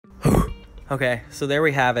Okay, so there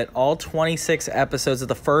we have it. All 26 episodes of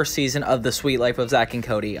the first season of The Sweet Life of Zack and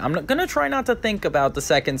Cody. I'm gonna try not to think about the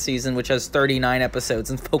second season, which has 39 episodes,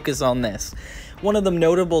 and focus on this. One of the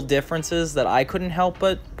notable differences that I couldn't help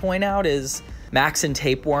but point out is Max and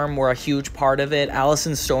Tapeworm were a huge part of it.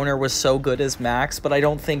 Allison Stoner was so good as Max, but I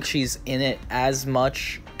don't think she's in it as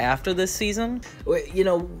much after this season. You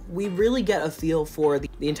know, we really get a feel for the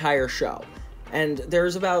entire show. And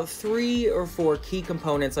there's about 3 or 4 key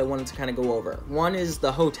components I wanted to kind of go over. One is the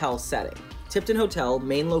hotel setting. Tipton Hotel,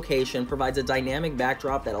 main location, provides a dynamic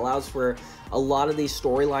backdrop that allows for a lot of these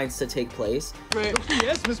storylines to take place.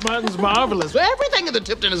 Yes, Miss Martin's marvelous. Everything in the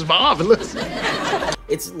Tipton is marvelous.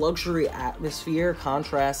 Its luxury atmosphere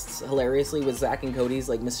contrasts hilariously with Zack and Cody's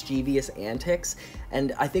like mischievous antics,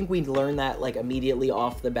 and I think we learn that like immediately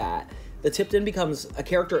off the bat. The Tipton becomes a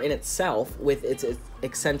character in itself with its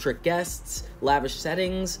eccentric guests, lavish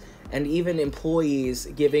settings, and even employees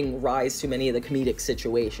giving rise to many of the comedic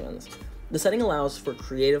situations. The setting allows for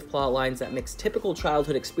creative plot lines that mix typical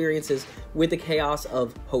childhood experiences with the chaos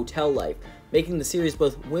of hotel life, making the series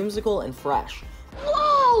both whimsical and fresh.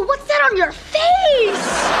 Whoa, what's that on your face?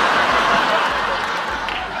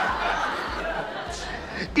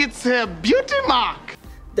 It's a beauty mark.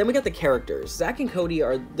 Then we got the characters. Zack and Cody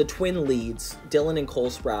are the twin leads, Dylan and Cole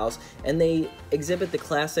Sprouse, and they exhibit the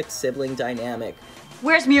classic sibling dynamic.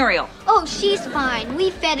 Where's Muriel? Oh, she's fine. We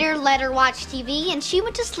fed her, let her watch TV, and she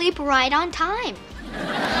went to sleep right on time.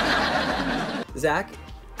 Zack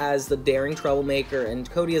as the daring troublemaker and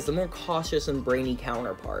Cody as the more cautious and brainy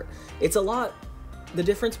counterpart. It's a lot. The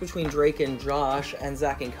difference between Drake and Josh and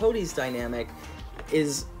Zack and Cody's dynamic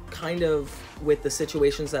is kind of with the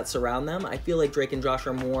situations that surround them. I feel like Drake and Josh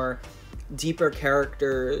are more deeper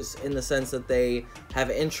characters in the sense that they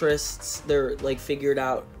have interests. They're like figured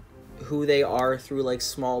out who they are through like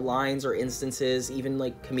small lines or instances, even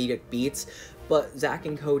like comedic beats. But Zack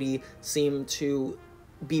and Cody seem to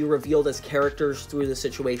be revealed as characters through the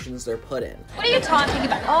situations they're put in. What are you talking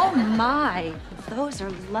about? Oh my, those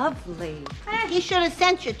are lovely. He should have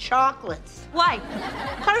sent you chocolates. Why?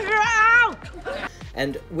 Because you're out!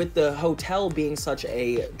 And with the hotel being such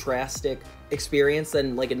a drastic experience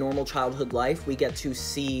than like a normal childhood life, we get to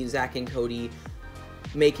see Zack and Cody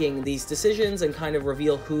making these decisions and kind of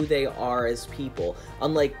reveal who they are as people.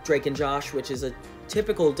 Unlike Drake and Josh, which is a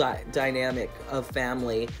typical dynamic of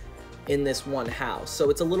family in this one house. So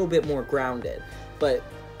it's a little bit more grounded. But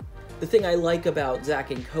the thing I like about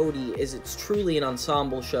Zack and Cody is it's truly an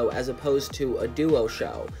ensemble show as opposed to a duo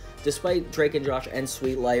show. Despite Drake and Josh and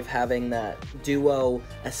Sweet Life having that duo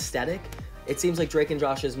aesthetic, it seems like Drake and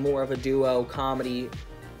Josh is more of a duo comedy,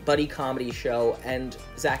 buddy comedy show, and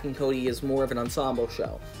Zack and Cody is more of an ensemble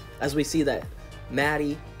show. As we see that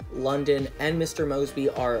Maddie, London, and Mr. Mosby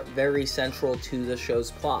are very central to the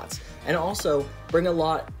show's plots, and also bring a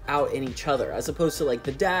lot out in each other, as opposed to like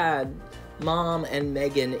the dad, mom, and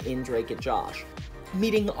Megan in Drake and Josh.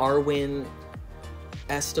 Meeting Arwen,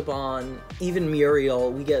 Esteban, even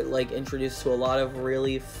Muriel, we get like introduced to a lot of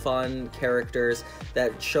really fun characters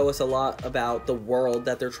that show us a lot about the world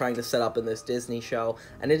that they're trying to set up in this Disney show.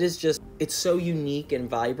 And it is just, it's so unique and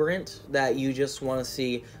vibrant that you just want to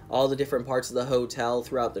see all the different parts of the hotel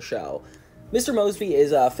throughout the show. Mr. Mosby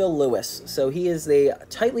is Phil Lewis, so he is the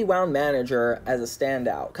tightly wound manager as a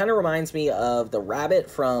standout. Kind of reminds me of the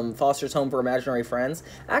rabbit from Foster's Home for Imaginary Friends.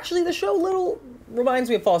 Actually, the show little reminds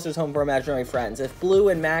me of Foster's Home for Imaginary Friends, if Blue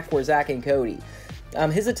and Mac were Zack and Cody.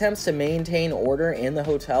 His attempts to maintain order in the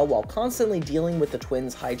hotel while constantly dealing with the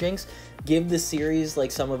twins' hijinks give the series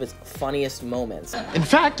like some of its funniest moments. In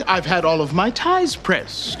fact, I've had all of my ties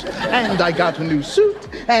pressed, and I got a new suit,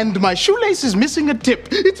 and my shoelace is missing a tip.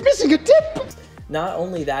 It's missing a tip! Not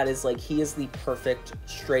only that is like he is the perfect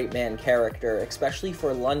straight man character, especially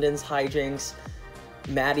for London's hijinks,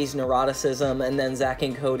 Maddie's neuroticism, and then Zack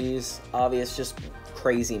and Cody's obvious just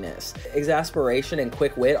craziness. Exasperation and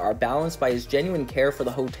quick wit are balanced by his genuine care for the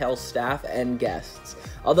hotel staff and guests.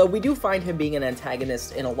 Although we do find him being an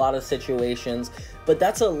antagonist in a lot of situations, but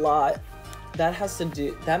that's a lot,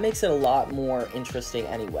 that makes it a lot more interesting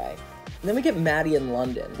anyway. And then we get Maddie and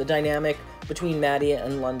London. The dynamic between Maddie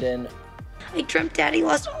and London. I dreamt Daddy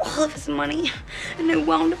lost all of his money, and I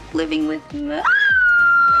wound up living with him.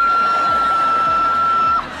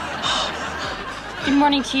 Good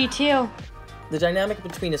morning to you, too. The dynamic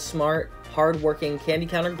between a smart, hard-working,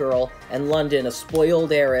 candy-counter girl and London, a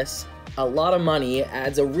spoiled heiress, a lot of money,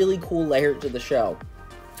 adds a really cool layer to the show.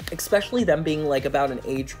 Especially them being like about an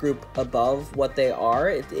age group above what they are,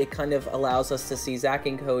 it kind of allows us to see Zack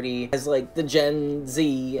and Cody as like the Gen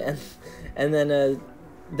Z, and then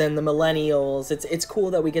then the millennials. It's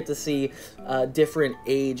cool that we get to see different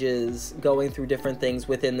ages going through different things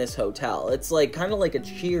within this hotel. It's like kind of like a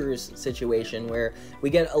Cheers situation where we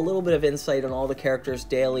get a little bit of insight on all the characters'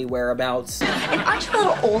 daily whereabouts. And aren't you a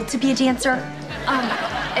little old to be a dancer?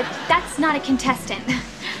 That's not a contestant.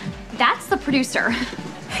 That's the producer.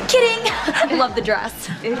 Kidding! Love the dress.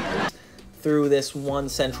 Through this one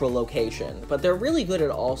central location. But they're really good at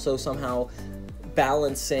also somehow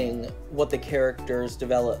balancing what the characters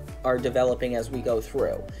are developing as we go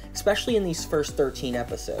through, especially in these first 13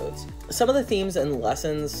 episodes. Some of the themes and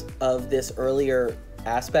lessons of this earlier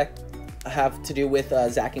aspect have to do with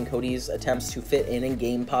Zack and Cody's attempts to fit in and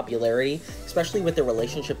gain popularity, especially with their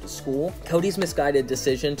relationship to school. Cody's misguided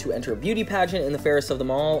decision to enter a beauty pageant in the fairest of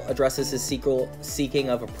them all addresses his seeking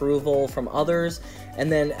of approval from others,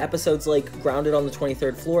 and then episodes like Grounded on the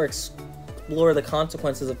 23rd Floor explore the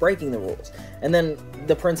consequences of breaking the rules. And then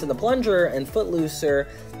The Prince and the Plunger and Footlooser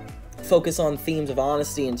focus on themes of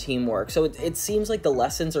honesty and teamwork. So it seems like the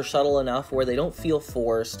lessons are subtle enough where they don't feel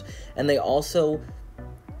forced, and they also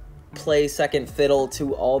play second fiddle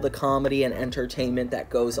to all the comedy and entertainment that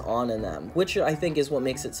goes on in them, which I think is what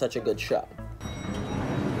makes it such a good show.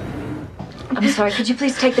 I'm sorry, could you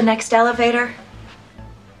please take the next elevator?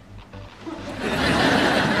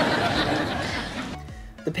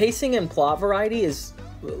 The pacing and plot variety is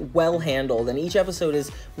well handled, and each episode is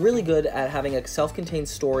really good at having a self-contained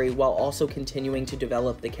story while also continuing to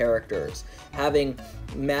develop the characters. Having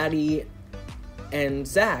Maddie and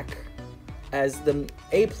Zack as the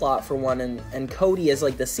A plot for one, and Cody as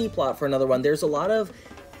like the C plot for another one. There's a lot of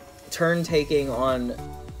turn taking on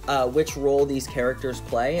which role these characters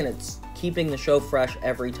play, and it's keeping the show fresh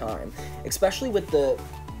every time. Especially with the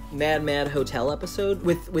Mad Hotel episode,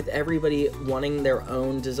 with everybody wanting their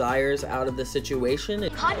own desires out of the situation.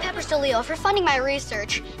 Hot Pepper Stilio for funding my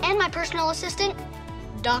research, and my personal assistant,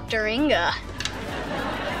 Dr. Inga.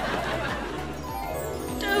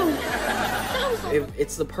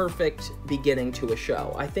 It's the perfect beginning to a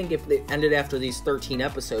show. I think if they ended after these 13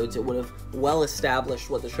 episodes, it would have well established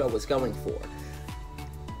what the show was going for.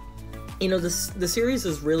 You know, the series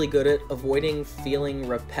is really good at avoiding feeling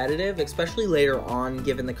repetitive, especially later on,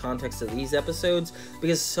 given the context of these episodes,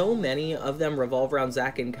 because so many of them revolve around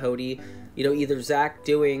Zack and Cody. You know, either Zack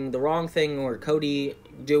doing the wrong thing or Cody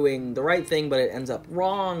doing the right thing, but it ends up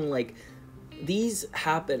wrong. Like, these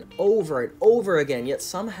happen over and over again, yet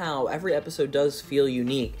somehow every episode does feel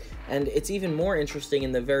unique. And it's even more interesting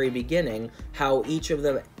in the very beginning how each of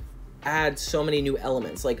them add so many new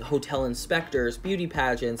elements, like hotel inspectors, beauty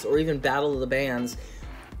pageants, or even Battle of the Bands.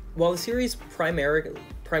 While the series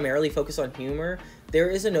primarily focus on humor, there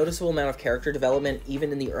is a noticeable amount of character development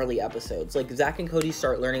even in the early episodes. Like, Zack and Cody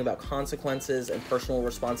start learning about consequences and personal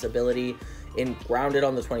responsibility in Grounded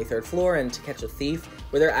on the 23rd Floor and To Catch a Thief,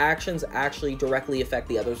 where their actions actually directly affect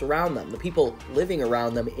the others around them, the people living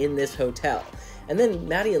around them in this hotel. And then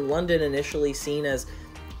Maddie and London, initially seen as,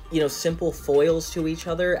 you know, simple foils to each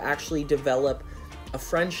other, actually develop a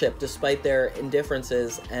friendship despite their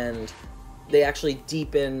indifferences, and they actually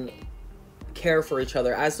deepen care for each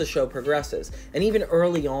other as the show progresses. And even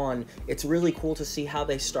early on, it's really cool to see how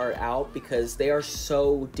they start out, because they are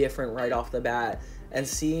so different right off the bat, and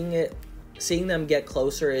seeing them get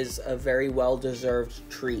closer is a very well-deserved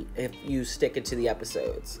treat if you stick it to the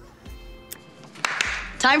episodes.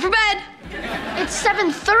 Time for bed! It's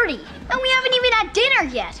 7:30, and we haven't even had dinner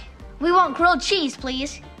yet. We want grilled cheese,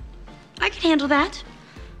 please. I can handle that.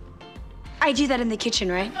 I do that in the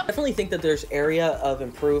kitchen, right? I definitely think that there's area of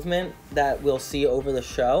improvement that we'll see over the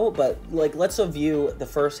show, but like, let's view the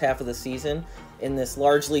first half of the season in this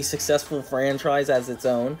largely successful franchise as its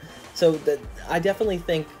own. So I definitely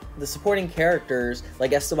think the supporting characters,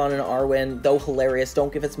 like Esteban and Arwen, though hilarious,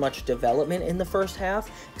 don't give us much development in the first half,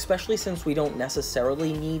 especially since we don't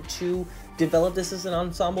necessarily need to develop this as an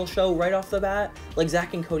ensemble show right off the bat. Like,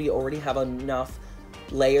 Zack and Cody already have enough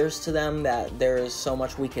layers to them that there is so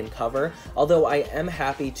much we can cover, although I am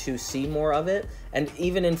happy to see more of it. And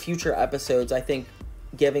even in future episodes, I think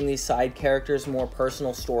giving these side characters more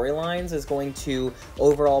personal storylines is going to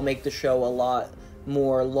overall make the show a lot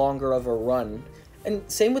more longer of a run. And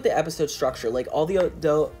same with the episode structure. Like,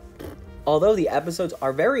 although the episodes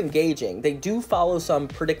are very engaging, they do follow some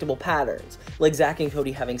predictable patterns, like Zack and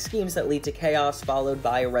Cody having schemes that lead to chaos followed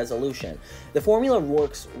by a resolution. The formula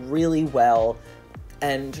works really well,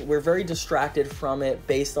 and we're very distracted from it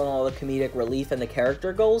based on all the comedic relief and the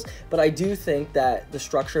character goals, but I do think that the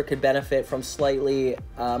structure could benefit from slightly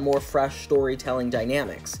more fresh storytelling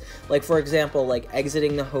dynamics. Like, for example, like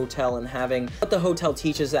exiting the hotel and having what the hotel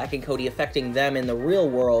teaches Zack and Cody affecting them in the real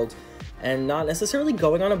world, and not necessarily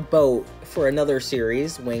going on a boat for another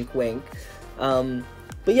series, wink wink.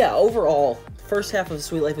 But yeah, overall, first half of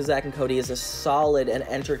Suite Life of Zack and Cody is a solid and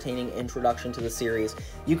entertaining introduction to the series.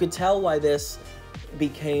 You could tell why this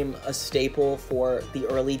became a staple for the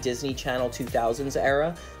early Disney Channel 2000s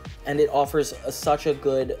era, and it offers such a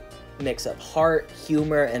good mix of heart,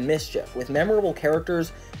 humor, and mischief, with memorable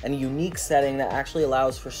characters and a unique setting that actually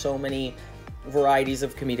allows for so many varieties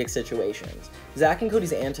of comedic situations. Zack and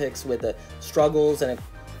Cody's antics with the struggles and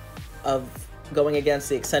of going against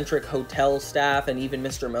the eccentric hotel staff and even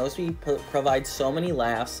Mr. Mosby provides so many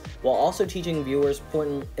laughs, while also teaching viewers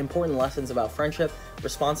important lessons about friendship,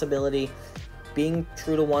 responsibility, being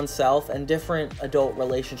true to oneself, and different adult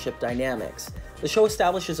relationship dynamics. The show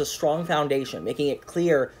establishes a strong foundation, making it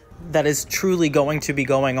clear that is truly going to be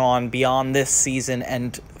going on beyond this season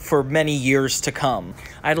and for many years to come.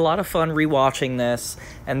 I had a lot of fun rewatching this,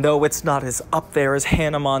 and though it's not as up there as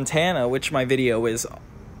Hannah Montana, which my video is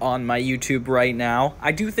on my YouTube right now,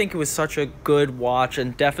 I do think it was such a good watch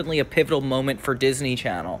and definitely a pivotal moment for Disney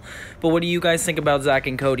Channel. But what do you guys think about Zack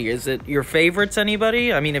and Cody? Is it your favorites,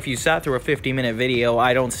 anybody? I mean, if you sat through a 50-minute video,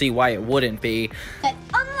 I don't see why it wouldn't be. But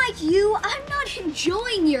unlike you, I'm not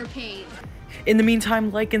enjoying your pain. In the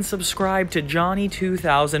meantime, like and subscribe to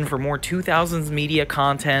Johnny2000 for more 2000s media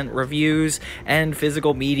content, reviews, and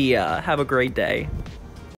physical media. Have a great day.